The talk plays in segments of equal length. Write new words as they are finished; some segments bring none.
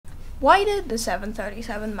Why did the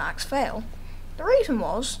 737 MAX fail? The reason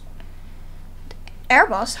was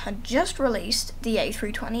Airbus had just released the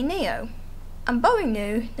A320neo, and Boeing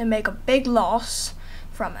knew they'd make a big loss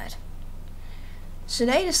from it. So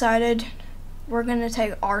they decided, we're going to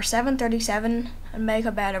take our 737 and make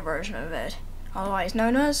a better version of it, otherwise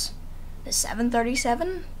known as the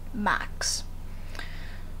 737 MAX.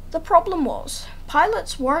 The problem was,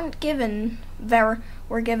 pilots were given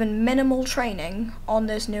minimal training on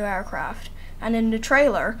this new aircraft, and in the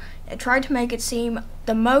trailer, they tried to make it seem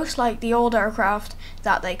the most like the old aircraft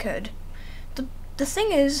that they could. The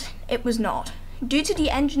thing is, it was not. Due to the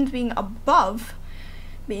engines being above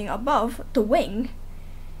the wing,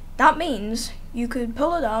 that means you could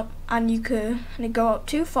pull it up and it'd go up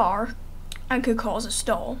too far and could cause a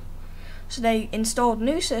stall. So they installed a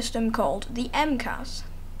new system called the MCAS.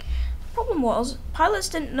 The problem was, pilots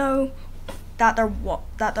didn't know that there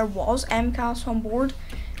was MCAS on board,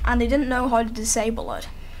 and they didn't know how to disable it.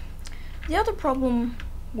 The other problem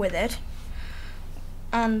with it,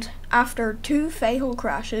 and after 2 fatal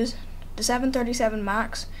crashes, the 737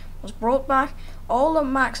 MAX was brought back. All the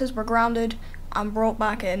MAXes were grounded and brought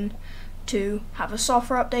back in to have a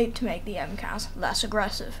software update to make the MCAS less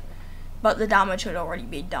aggressive. But the damage had already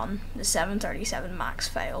been done. The 737 MAX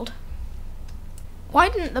failed. Why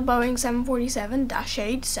didn't the Boeing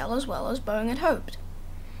 747-8 sell as well as Boeing had hoped?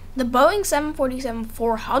 The Boeing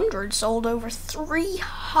 747-400 sold over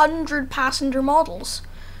 300 passenger models,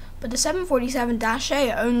 but the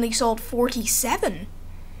 747-8 only sold 47.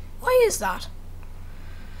 Why is that?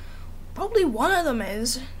 Probably one of them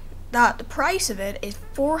is that the price of it is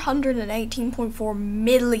 $418.4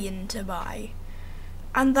 million to buy,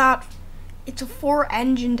 and that it's a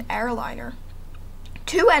 4-engined airliner.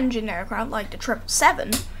 2-engine aircraft like the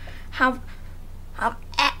 777 have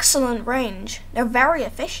excellent range. They're very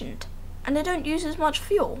efficient, and they don't use as much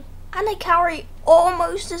fuel, and they carry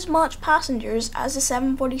almost as much passengers as the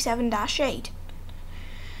 747-8.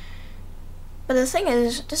 But the thing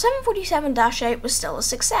is, the 747-8 was still a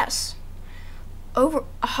success. Over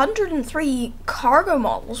 103 cargo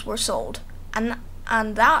models were sold, and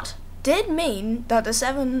that did mean that the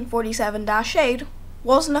 747-8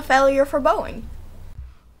 wasn't a failure for Boeing.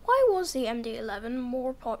 Why was the MD-11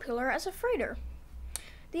 more popular as a freighter?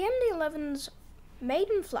 The MD-11's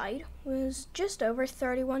maiden flight was just over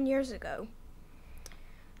 31 years ago,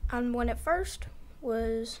 and when it first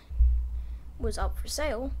was up for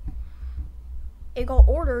sale, it got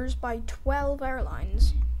orders by 12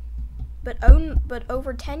 airlines, but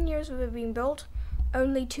over 10 years of it being built,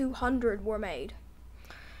 only 200 were made.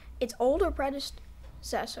 Its older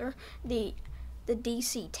predecessor, the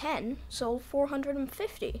DC-10, sold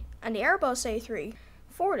 450, and the Airbus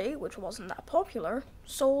A340, which wasn't that popular,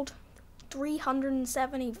 sold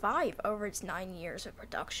 375 over its 9 years of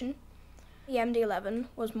production. The MD-11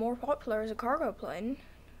 was more popular as a cargo plane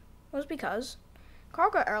was because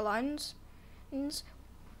cargo airlines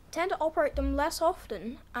tend to operate them less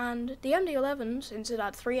often, and the MD-11, since it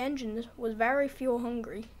had 3 engines, was very fuel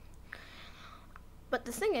hungry. But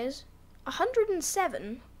the thing is,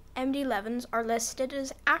 107 MD-11s are listed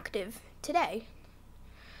as active today.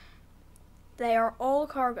 They are all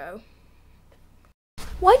cargo.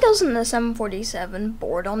 Why doesn't the 747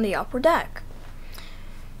 board on the upper deck?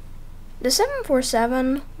 The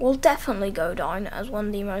 747 will definitely go down as one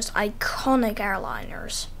of the most iconic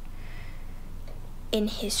airliners in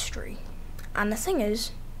history. And the thing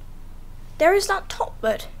is, there is that top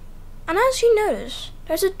bit, and as you notice,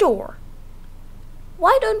 there's a door.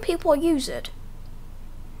 Why don't people use it?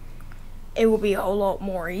 It will be a whole lot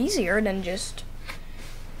more easier than just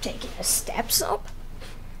taking the steps up.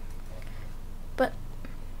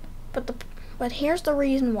 But here's the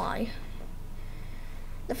reason why.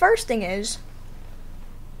 The first thing is,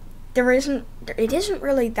 it isn't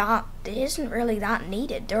really that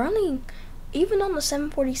needed. They're only, even on the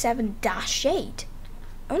 747-8,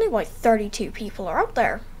 only like 32 people are up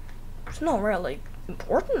there. It's not really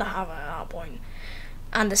important to have it at that point.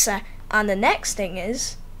 And the next thing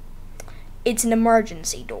is, it's an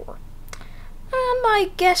emergency door. And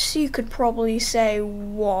I guess you could probably say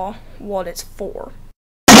what it's for.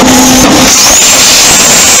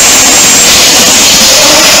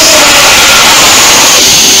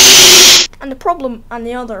 And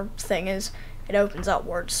the other thing is, it opens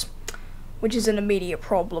upwards, which is an immediate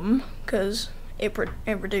problem, because it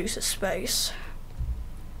reduces space.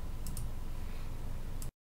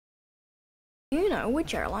 Do you know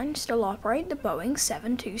which airlines still operate the Boeing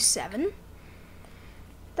 727?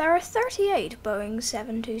 There are 38 Boeing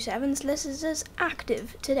 727s listed as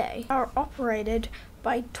active today. They are operated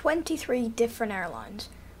by 23 different airlines,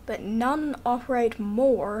 but none operate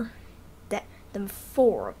more than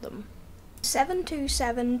 4 of them.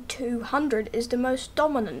 727-200 is the most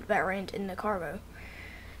dominant variant in the cargo,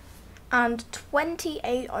 and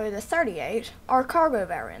 28 out of the 38 are cargo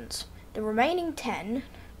variants. The remaining 10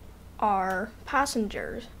 are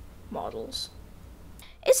passenger models.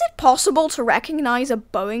 Is it possible to recognize a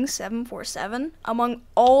Boeing 747 among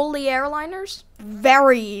all the airliners?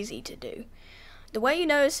 Very easy to do. The way you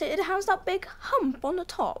notice it has that big hump on the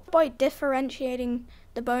top by differentiating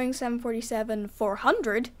the Boeing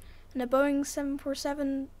 747-400 and the Boeing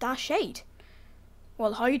 747-8.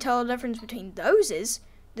 Well, how you tell the difference between those is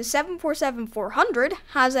the 747-400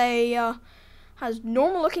 has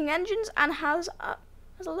normal looking engines and has a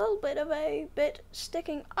little bit of a bit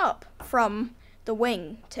sticking up from the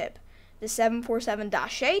wing tip. The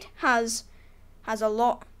 747-8 has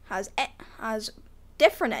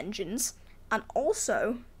different engines, and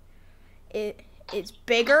also it's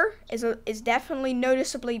bigger, is definitely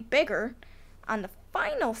noticeably bigger. And the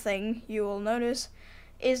final thing you will notice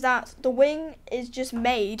is that the wing is just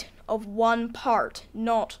made of one part,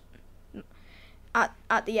 not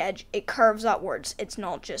at the edge. It curves upwards. It's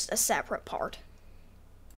not just a separate part.